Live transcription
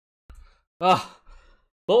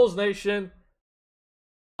Bulls Nation,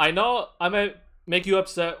 I know I might make you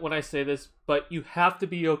upset when I say this, but you have to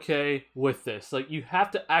be okay with this. Like, you have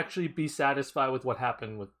to actually be satisfied with what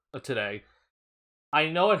happened with today. I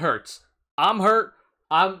know it hurts. I'm hurt.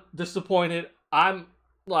 I'm disappointed. I'm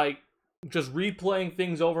like just replaying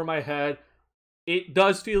things over my head. It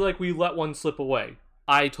does feel like we let one slip away.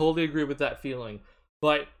 I totally agree with that feeling.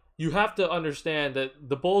 But you have to understand that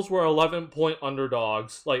the Bulls were 11-point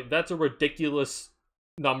underdogs. Like, that's a ridiculous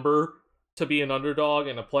number to be an underdog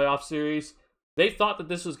in a playoff series. They thought that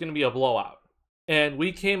this was going to be a blowout. And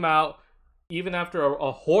we came out, even after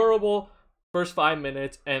a horrible first 5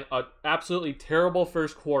 minutes and an absolutely terrible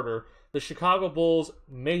first quarter, the Chicago Bulls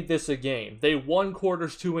made this a game. They won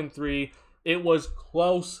quarters 2 and 3. It was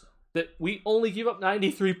close. That we only gave up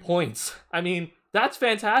 93 points. I mean, that's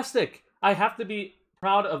fantastic. I have to be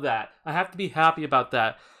proud of that. I have to be happy about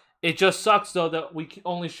that. It just sucks, though, that we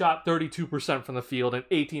only shot 32% from the field and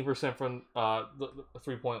 18% from the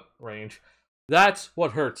three-point range. That's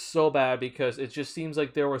what hurts so bad, because it just seems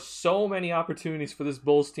like there were so many opportunities for this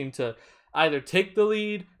Bulls team to either take the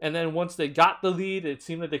lead, and then once they got the lead, it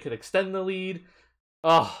seemed like they could extend the lead.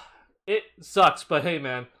 Oh, it sucks, but hey,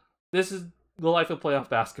 man, this is the life of playoff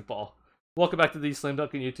basketball. Welcome back to the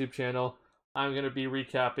TheSlamDuncan YouTube channel. I'm going to be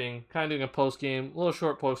recapping, kind of doing a post-game, little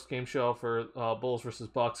short post-game show for Bulls versus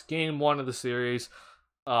Bucks. Game 1 of the series.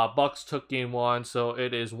 Bucks took Game 1, so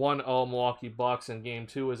it is 1-0 Milwaukee Bucks, and Game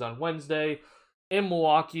 2 is on Wednesday in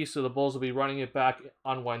Milwaukee, so the Bulls will be running it back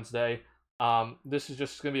on Wednesday. This is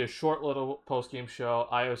just going to be a short little post-game show.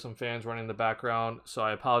 I have some fans running in the background, so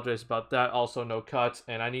I apologize about that. Also, no cuts,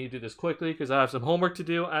 and I need to do this quickly because I have some homework to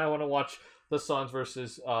do, and I want to watch the Suns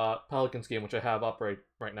versus Pelicans game, which I have up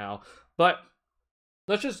right now. But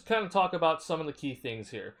let's just kind of talk about some of the key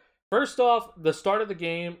things here. First off, the start of the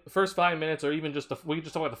game, first 5 minutes, or even just we can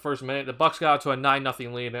just talk about the first minute. The Bucks got out to a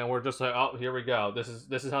 9-0 lead, and we're just like, oh, here we go. This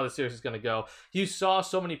is how the series is gonna go. You saw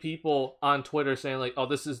so many people on Twitter saying like, oh,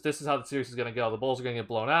 this is how the series is gonna go. The Bulls are gonna get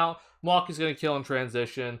blown out. Milwaukee's gonna kill in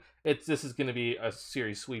transition. This is gonna be a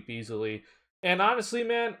series sweep easily. And honestly,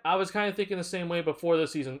 man, I was kind of thinking the same way before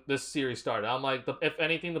this series started. I'm like, if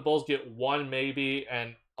anything, the Bulls get one maybe,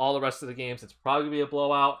 and all the rest of the games, it's probably gonna be a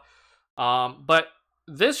blowout. But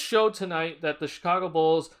this showed tonight that the Chicago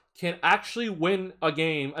Bulls can actually win a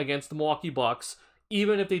game against the Milwaukee Bucks,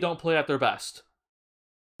 even if they don't play at their best.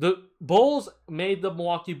 The Bulls made the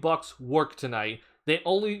Milwaukee Bucks work tonight. They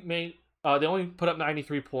only put up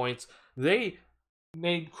 93 points. They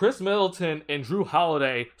made Chris Middleton and Drew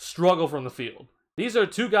Holiday struggle from the field. These are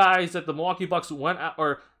two guys that the Milwaukee Bucks went at,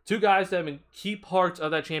 or two guys that have been key parts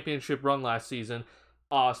of that championship run last season.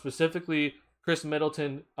 Specifically, Chris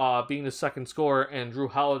Middleton being the second scorer and Drew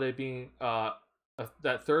Holiday being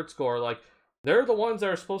that third scorer. Like, they're the ones that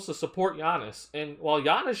are supposed to support Giannis. And while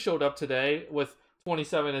Giannis showed up today with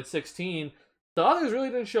 27 and 16, the others really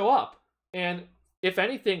didn't show up. And if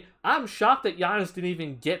anything, I'm shocked that Giannis didn't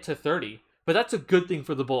even get to 30. But that's a good thing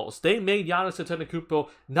for the Bulls. They made Giannis Antetokounmpo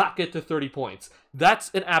not get to 30 points. That's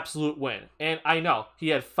an absolute win. And I know he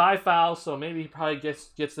had 5 fouls, so maybe he probably gets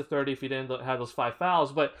to 30 if he didn't have those 5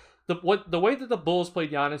 fouls. But the way that the Bulls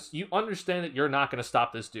played Giannis, you understand that you're not going to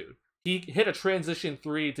stop this dude. He hit a transition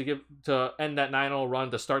 3 to end that 9-0 run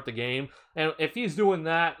to start the game. And if he's doing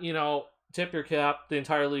that, you know, tip your cap. The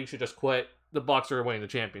entire league should just quit. The Bucks are winning the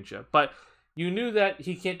championship. But you knew that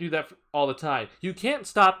he can't do that all the time. You can't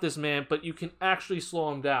stop this man, but you can actually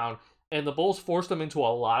slow him down. And the Bulls forced him into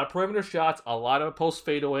a lot of perimeter shots, a lot of post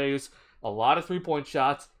fadeaways, a lot of three-point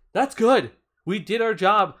shots. That's good. We did our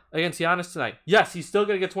job against Giannis tonight. Yes, he's still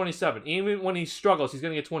going to get 27. Even when he struggles, he's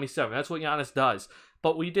going to get 27. That's what Giannis does.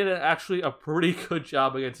 But we did actually a pretty good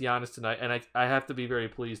job against Giannis tonight, and I have to be very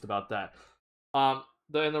pleased about that.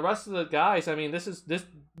 And the rest of the guys, I mean,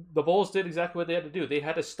 the Bulls did exactly what they had to do. They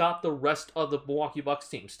had to stop the rest of the Milwaukee Bucks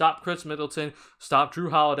team. Stop Chris Middleton, stop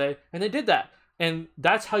Drew Holiday, and they did that. And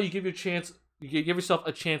that's how you give yourself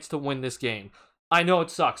a chance to win this game. I know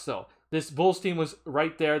it sucks though. This Bulls team was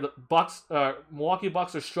right there. The Milwaukee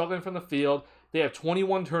Bucks are struggling from the field. They have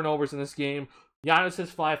 21 turnovers in this game. Giannis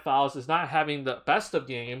has 5 fouls. Is not having the best of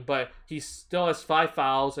game, but he still has 5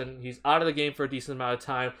 fouls, and he's out of the game for a decent amount of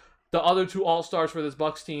time. The other two All-Stars for this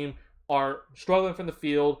Bucks team are struggling from the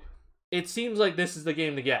field. It seems like this is the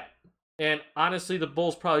game to get. And honestly, the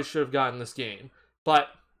Bulls probably should have gotten this game. But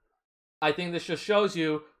I think this just shows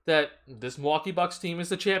you that this Milwaukee Bucks team is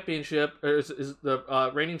the championship, or is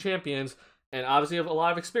the reigning champions, and obviously have a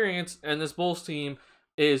lot of experience, and this Bulls team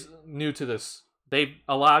is new to this.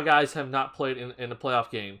 A lot of guys have not played in a playoff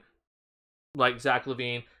game, like Zach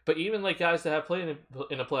LaVine, but even like guys that have played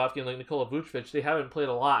in a playoff game, like Nikola Vucevic, they haven't played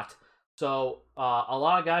a lot. So a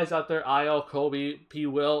lot of guys out there, IL, Kobe, P.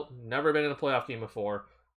 Will, never been in a playoff game before.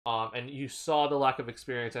 And you saw the lack of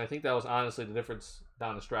experience, and I think that was honestly the difference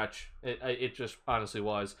down the stretch. It just honestly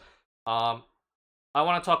was. Um, I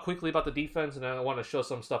want to talk quickly about the defense, and then I want to show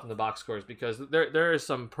some stuff in the box scores because there is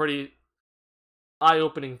some pretty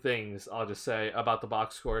eye-opening things, I'll just say, about the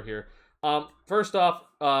box score here. First off,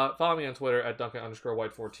 follow me on Twitter at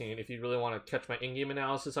Duncan_White14 if you really want to catch my in-game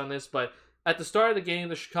analysis on this. But at the start of the game,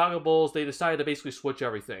 the Chicago Bulls, they decided to basically switch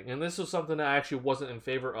everything. And this was something that I actually wasn't in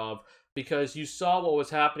favor of because you saw what was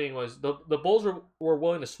happening was the Bulls were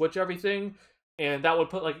willing to switch everything, and that would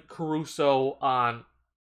put like Caruso on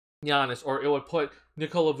Giannis, or it would put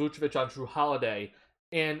Nikola Vucevic on Drew Holiday.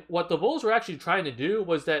 And what the Bulls were actually trying to do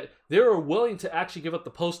was that they were willing to actually give up the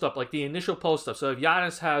post up, like the initial post up. So if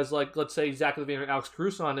Giannis has, like, let's say Zach LaVine or Alex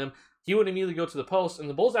Caruso on him, he would immediately go to the post, and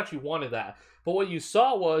the Bulls actually wanted that. But what you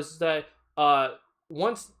saw was that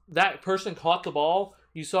once that person caught the ball,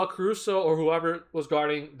 you saw Caruso or whoever was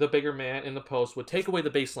guarding the bigger man in the post would take away the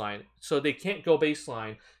baseline, so they can't go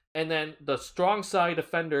baseline. And then the strong side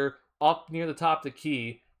defender up near the top of the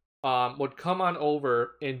key would come on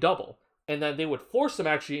over and double. And then they would force them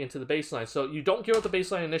actually into the baseline. So you don't give up the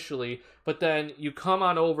baseline initially, but then you come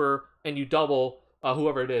on over and you double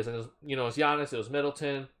whoever it is. And it was, it was Giannis, it was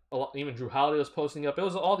Middleton, even Drew Holiday was posting up. It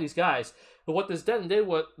was all these guys. But what this then did,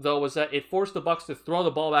 though, was that it forced the Bucks to throw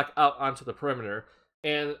the ball back out onto the perimeter.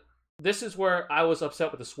 And this is where I was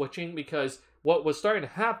upset with the switching, because what was starting to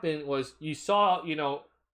happen was you saw,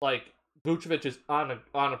 like Vucevic is on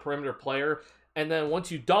a perimeter player. And then once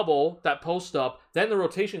you double that post up, then the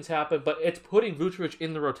rotations happen, but it's putting Vucevic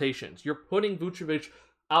in the rotations. You're putting Vucevic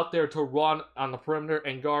out there to run on the perimeter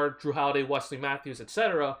and guard Drew Holiday, Wesley Matthews,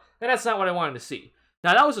 etc. And that's not what I wanted to see.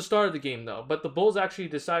 Now, that was the start of the game, though, but the Bulls actually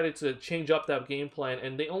decided to change up that game plan,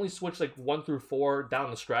 and they only switched like 1 through 4 down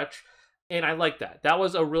the stretch. And I like that. That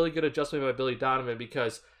was a really good adjustment by Billy Donovan,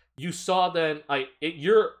 because you saw then,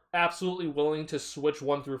 you're absolutely willing to switch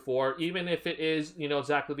 1 through 4, even if it is,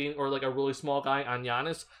 Zach LaVine or like a really small guy on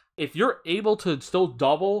Giannis. If you're able to still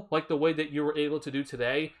double like the way that you were able to do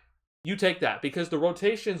today, you take that, because the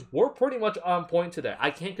rotations were pretty much on point today.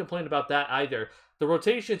 I can't complain about that either. The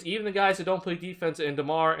rotations, even the guys that don't play defense, and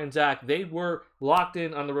DeMar and Zach, they were locked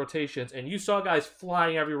in on the rotations, and you saw guys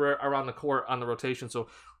flying everywhere around the court on the rotation. So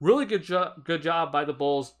really good job by the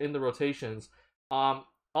Bulls in the rotations.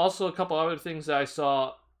 Also, a couple other things that I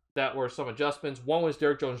saw that were some adjustments. One was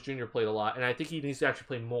Derrick Jones Jr. played a lot, and I think he needs to actually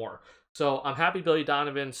play more. So I'm happy Billy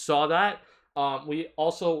Donovan saw that. We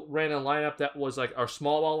also ran a lineup that was like our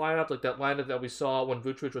small ball lineup, like that lineup that we saw when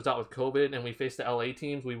Vucevic was out with COVID and we faced the LA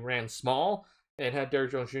teams. We ran small and had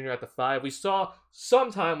Derrick Jones Jr. at the 5. We saw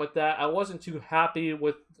some time with that. I wasn't too happy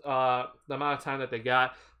with the amount of time that they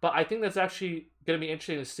got, but I think that's actually going to be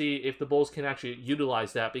interesting to see if the Bulls can actually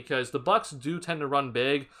utilize that, because the Bucks do tend to run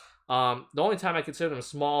big. The only time I consider them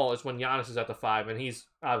small is when Giannis is at the 5, and he's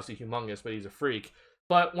obviously humongous, but he's a freak.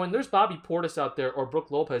 But when there's Bobby Portis out there or Brook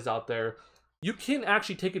Lopez out there, you can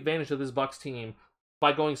actually take advantage of this Bucks team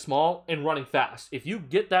by going small and running fast. If you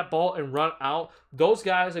get that ball and run out, those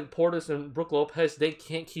guys like Portis and Brook Lopez, they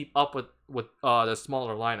can't keep up with the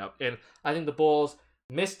smaller lineup. And I think the Bulls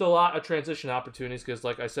missed a lot of transition opportunities because,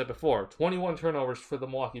 like I said before, 21 turnovers for the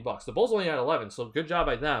Milwaukee Bucks. The Bulls only had 11, so good job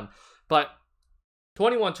by them. But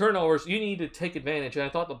 21 turnovers, you need to take advantage. And I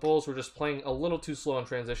thought the Bulls were just playing a little too slow in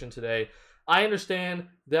transition today. I understand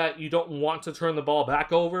that you don't want to turn the ball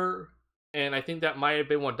back over, and I think that might have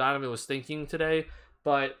been what Donovan was thinking today.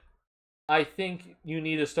 But I think you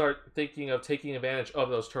need to start thinking of taking advantage of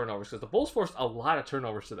those turnovers, because the Bulls forced a lot of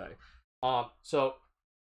turnovers today. So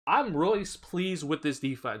I'm really pleased with this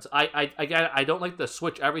defense. I don't like to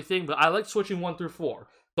switch everything, but I like switching 1 through 4.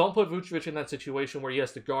 Don't put Vucevic in that situation where he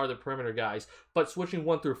has to guard the perimeter guys. But switching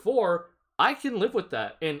 1 through 4, I can live with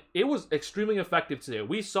that. And it was extremely effective today.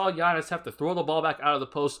 We saw Giannis have to throw the ball back out of the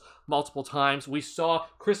post multiple times. We saw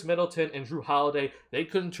Chris Middleton and Drew Holiday. They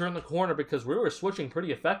couldn't turn the corner because we were switching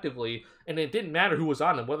pretty effectively. And it didn't matter who was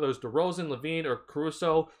on them, whether it was DeRozan, LaVine, or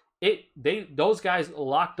Caruso. Those guys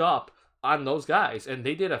locked up on those guys, and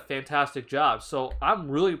they did a fantastic job. So I'm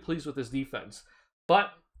really pleased with this defense.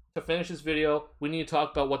 But to finish this video, we need to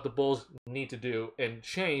talk about what the Bulls need to do and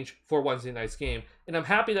change for Wednesday night's game. And I'm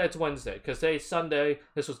happy that it's Wednesday, because today's Sunday.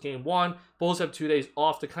 This was game 1. Bulls have 2 days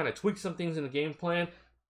off to kind of tweak some things in the game plan.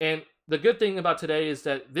 And the good thing about today is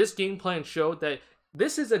that this game plan showed that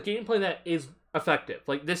this is a game plan that is effective.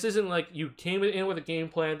 Like, this isn't like you came in with a game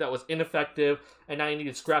plan that was ineffective and now you need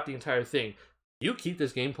to scrap the entire thing. You keep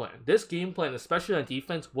this game plan. This game plan, especially on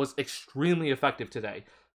defense, was extremely effective today.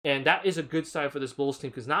 And that is a good sign for this Bulls team,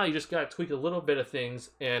 because now you just got to tweak a little bit of things,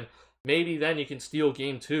 and maybe then you can steal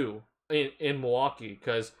game 2 in Milwaukee,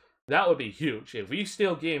 because that would be huge. If we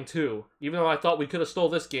steal game 2, even though I thought we could have stole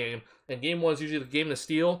this game, and game 1 is usually the game to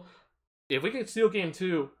steal, if we can steal game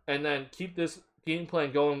 2 and then keep this game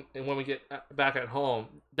plan going, and when we get back at home,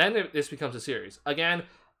 then this becomes a series. Again,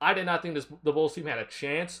 I did not think the Bulls team had a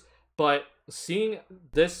chance, but seeing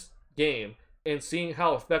this game and seeing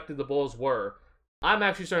how effective the Bulls were, I'm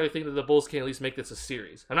actually starting to think that the Bulls can at least make this a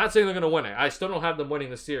series. I'm not saying they're going to win it. I still don't have them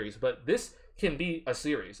winning the series, but this can be a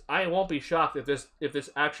series. I won't be shocked if this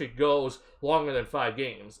actually goes longer than 5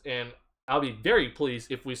 games, and I'll be very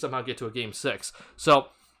pleased if we somehow get to a game 6. So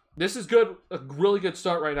this is good, a really good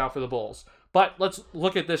start right now for the Bulls. But let's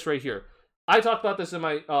look at this right here. I talked about this in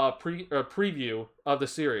my preview of the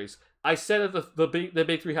series. I said that the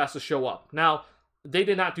big three has to show up. Now, they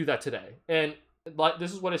did not do that today, and like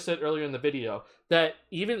this is what I said earlier in the video, that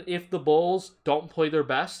even if the Bulls don't play their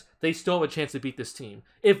best, they still have a chance to beat this team.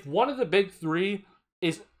 If one of the big three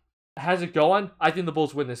has it going, I think the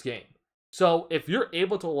Bulls win this game. So if you're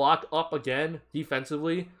able to lock up again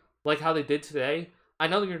defensively, like how they did today, I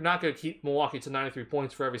know that you're not going to keep Milwaukee to 93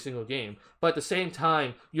 points for every single game, but at the same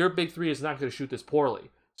time, your big three is not going to shoot this poorly.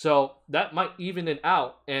 So that might even it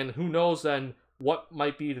out, and who knows then what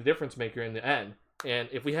might be the difference maker in the end. And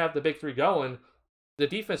if we have the big three going, the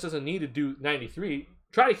defense doesn't need to do 93.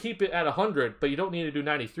 Try to keep it at 100, but you don't need to do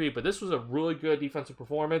 93. But this was a really good defensive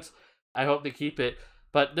performance. I hope they keep it.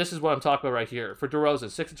 But this is what I'm talking about right here. For DeRozan,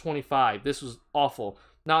 6 of 25. This was awful.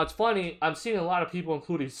 Now, it's funny. I'm seeing a lot of people,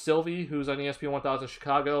 including Sylvie, who's on ESPN 1000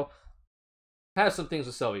 Chicago, has some things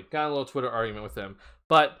with Sylvie. Got a little Twitter argument with him.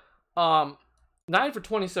 But 9 for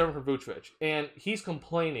 27 for Vucevic. And he's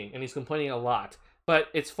complaining, and he's complaining a lot. But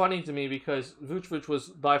it's funny to me because Vucevic was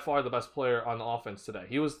by far the best player on the offense today.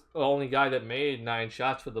 He was the only guy that made 9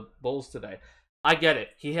 shots for the Bulls today. I get it.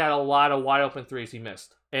 He had a lot of wide open threes he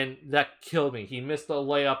missed. And that killed me. He missed a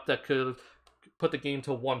layup that could have put the game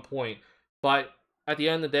to 1 point. But at the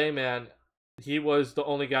end of the day, man, he was the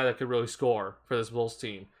only guy that could really score for this Bulls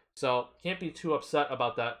team. So can't be too upset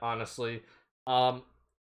about that, honestly. I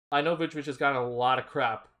know Vucevic has gotten a lot of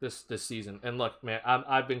crap this season. And look, man,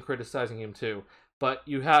 I've been criticizing him too. But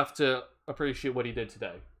you have to appreciate what he did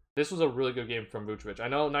today. This was a really good game from Vucevic. I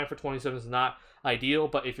know 9 for 27 is not ideal,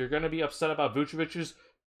 but if you're going to be upset about Vucevic's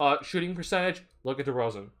shooting percentage, look at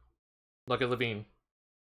DeRozan. Look at Levine.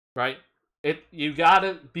 Right? You got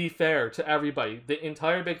to be fair to everybody. The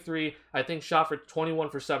entire big three, I think, shot for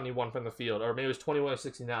 21 for 71 from the field, or maybe it was 21 for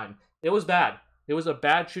 69. It was bad. It was a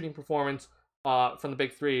bad shooting performance from the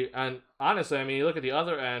big three. And honestly, I mean, you look at the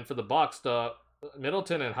other end for the Bucks,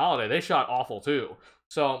 Middleton and Holiday, they shot awful too.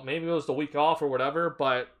 So maybe it was the week off or whatever,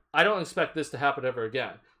 but I don't expect this to happen ever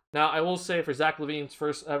again. Now, I will say for Zach LaVine's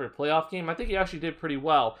first ever playoff game, I think he actually did pretty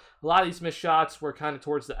well. A lot of these missed shots were kind of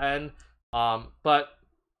towards the end. But,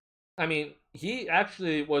 I mean, he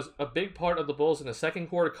actually was a big part of the Bulls in the second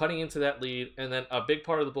quarter, cutting into that lead, and then a big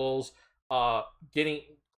part of the Bulls getting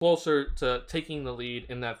closer to taking the lead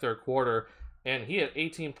in that third quarter. And he had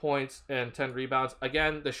 18 points and 10 rebounds.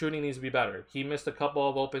 Again, the shooting needs to be better. He missed a couple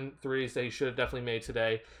of open threes that he should have definitely made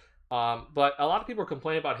today. But a lot of people are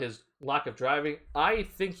complaining about his lack of driving. I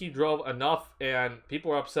think he drove enough, and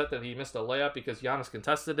people are upset that he missed a layup because Giannis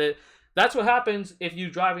contested it. That's what happens if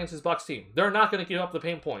you drive against his Bucks team. They're not going to give up the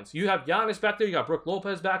paint points. You have Giannis back there. You got Brook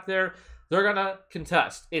Lopez back there. They're going to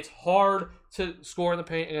contest. It's hard to score in the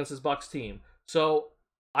paint against his Bucks team. So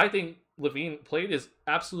I think LaVine played his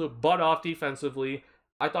absolute butt off defensively.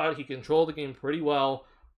 I thought he controlled the game pretty well.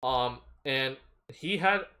 And he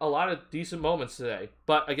had a lot of decent moments today.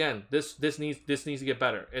 But again, this needs to get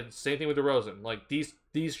better. And same thing with DeRozan. Like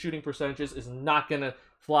these shooting percentages is not gonna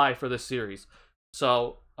fly for this series.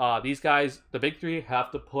 So these guys, the big three,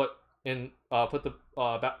 have to put the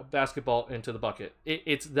basketball into the bucket.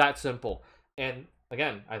 It's that simple. And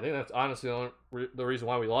again, I think that's honestly the reason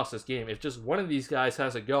why we lost this game. If just one of these guys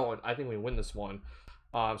has it going, I think we win this one.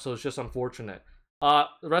 So it's just unfortunate. The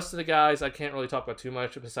rest of the guys, I can't really talk about too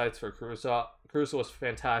much besides for Caruso. Caruso was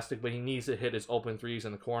fantastic, but he needs to hit his open threes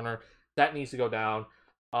in the corner. That needs to go down.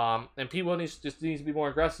 And P. Will needs to be more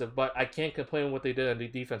aggressive, but I can't complain what they did on the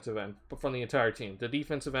defensive end from the entire team. The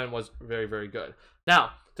defensive end was very, very good.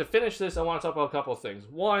 Now, to finish this, I want to talk about a couple of things.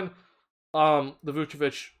 One, the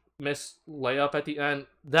Vucevic missed layup at the end.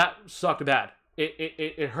 That sucked bad.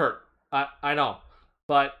 It hurt. I know.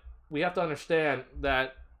 But we have to understand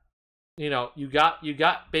that, you know, you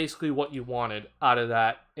got basically what you wanted out of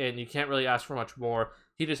that, and you can't really ask for much more.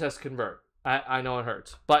 He just has to convert. I know it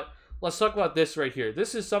hurts. But let's talk about this right here.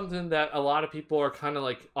 This is something that a lot of people are kind of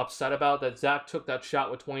like upset about, that Zach took that shot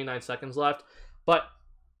with 29 seconds left. But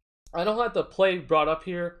I don't have the play brought up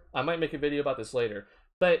here. I might make a video about this later.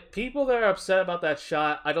 But people that are upset about that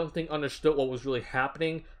shot, I don't think understood what was really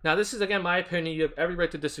happening. Now, this is, again, my opinion. You have every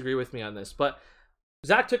right to disagree with me on this. But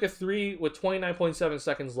Zach took a 3 with 29.7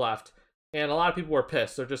 seconds left. And a lot of people were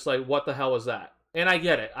pissed. They're just like, what the hell was that? And I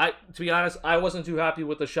get it. To be honest, I wasn't too happy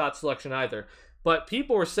with the shot selection either. But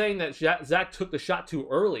people were saying that Zach took the shot too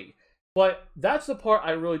early. But that's the part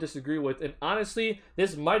I really disagree with. And honestly,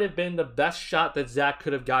 this might have been the best shot that Zach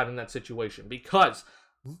could have gotten in that situation. Because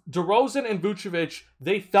DeRozan and Vucevic,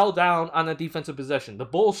 they fell down on the defensive possession. The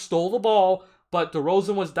Bulls stole the ball, but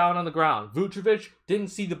DeRozan was down on the ground. Vucevic didn't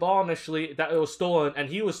see the ball initially that it was stolen, and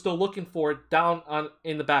he was still looking for it down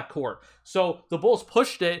in the backcourt. So the Bulls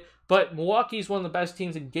pushed it, but Milwaukee's one of the best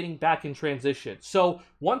teams in getting back in transition. So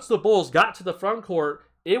once the Bulls got to the front court,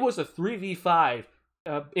 it was a 3v5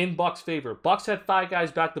 in Bucks' favor. Bucks had 5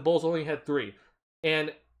 guys back. The Bulls only had 3.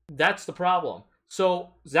 And that's the problem. So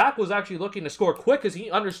Zach was actually looking to score quick because he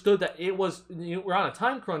understood that we're on a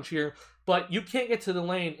time crunch here, but you can't get to the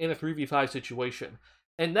lane in a 3v5 situation.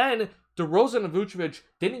 And then DeRozan and Vucevic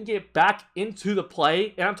didn't get back into the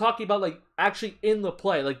play, and I'm talking about like actually in the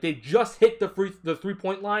play. Like they just hit the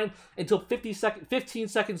 3-point line until 15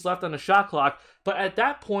 seconds left on the shot clock. But at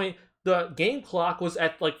that point, the game clock was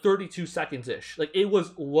at like 32 seconds-ish. Like it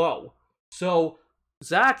was low. So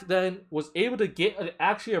Zach then was able to get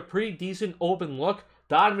actually a pretty decent open look.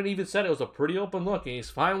 Donovan even said it was a pretty open look, and he's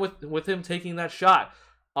fine with him taking that shot.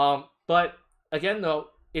 But again, though,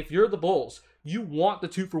 if you're the Bulls, you want the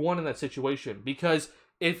 2-for-1 in that situation, because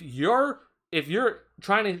if you're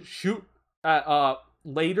trying to shoot at,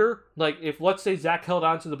 later, like if let's say Zach held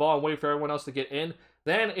onto the ball and waited for everyone else to get in,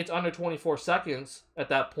 then it's under 24 seconds at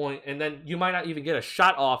that point, and then you might not even get a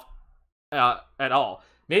shot off at all.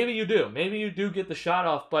 Maybe you do. Maybe you do get the shot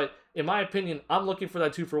off, but in my opinion, I'm looking for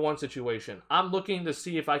that 2-for-1 situation. I'm looking to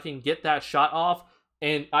see if I can get that shot off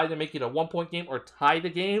and either make it a 1-point game or tie the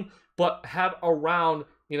game, but have around,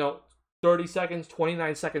 30 seconds,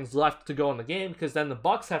 29 seconds left to go in the game, because then the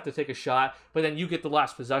Bucks have to take a shot, but then you get the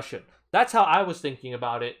last possession. That's how I was thinking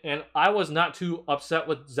about it, and I was not too upset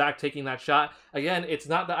with Zach taking that shot. Again, it's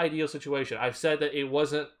not the ideal situation. I've said that it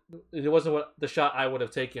wasn't what the shot I would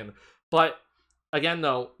have taken, but again,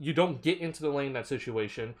 though, you don't get into the lane in that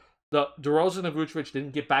situation. The DeRozan and Vucevic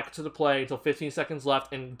didn't get back to the play until 15 seconds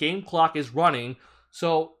left, and game clock is running.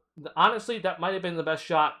 So, honestly, that might have been the best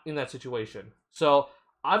shot in that situation. So,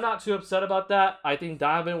 I'm not too upset about that. I think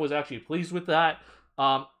Donovan was actually pleased with that.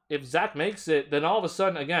 If Zach makes it, then all of a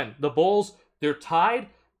sudden, again, the Bulls, they're tied.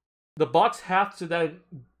 The Bucks have to then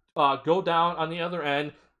go down on the other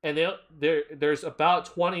end, and there's about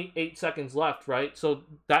 28 seconds left, right? So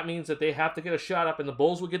that means that they have to get a shot up, and the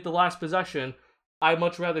Bulls will get the last possession. I'd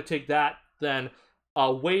much rather take that than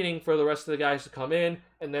waiting for the rest of the guys to come in,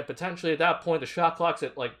 and then potentially at that point, the shot clock's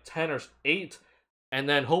at like 10 or 8, and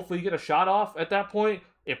then hopefully you get a shot off at that point.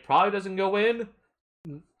 It probably doesn't go in.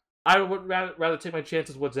 I would rather take my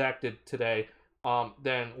chances with Zach did today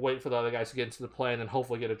than wait for the other guys to get into the play and then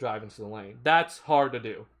hopefully get a drive into the lane. That's hard to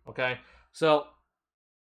do, okay? So,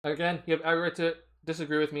 again, you have every right to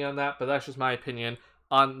disagree with me on that, but that's just my opinion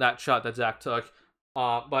on that shot that Zach took.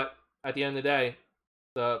 But at the end of the day,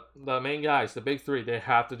 the main guys, the big 3, they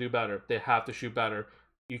have to do better. They have to shoot better.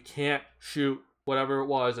 You can't shoot whatever it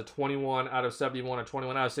was, a 21 out of 71 or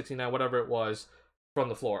 21 out of 69, whatever it was, from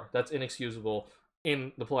the floor. That's inexcusable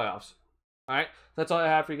in the playoffs. Alright, that's all I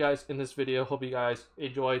have for you guys in this video. Hope you guys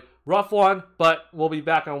enjoyed. Rough one, but we'll be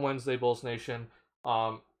back on Wednesday, Bulls Nation.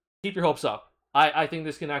 Keep your hopes up. I think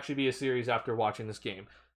this can actually be a series after watching this game.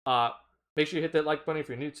 Make sure you hit that like button if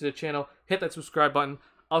you're new to the channel. Hit that subscribe button.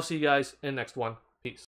 I'll see you guys in the next one. Peace.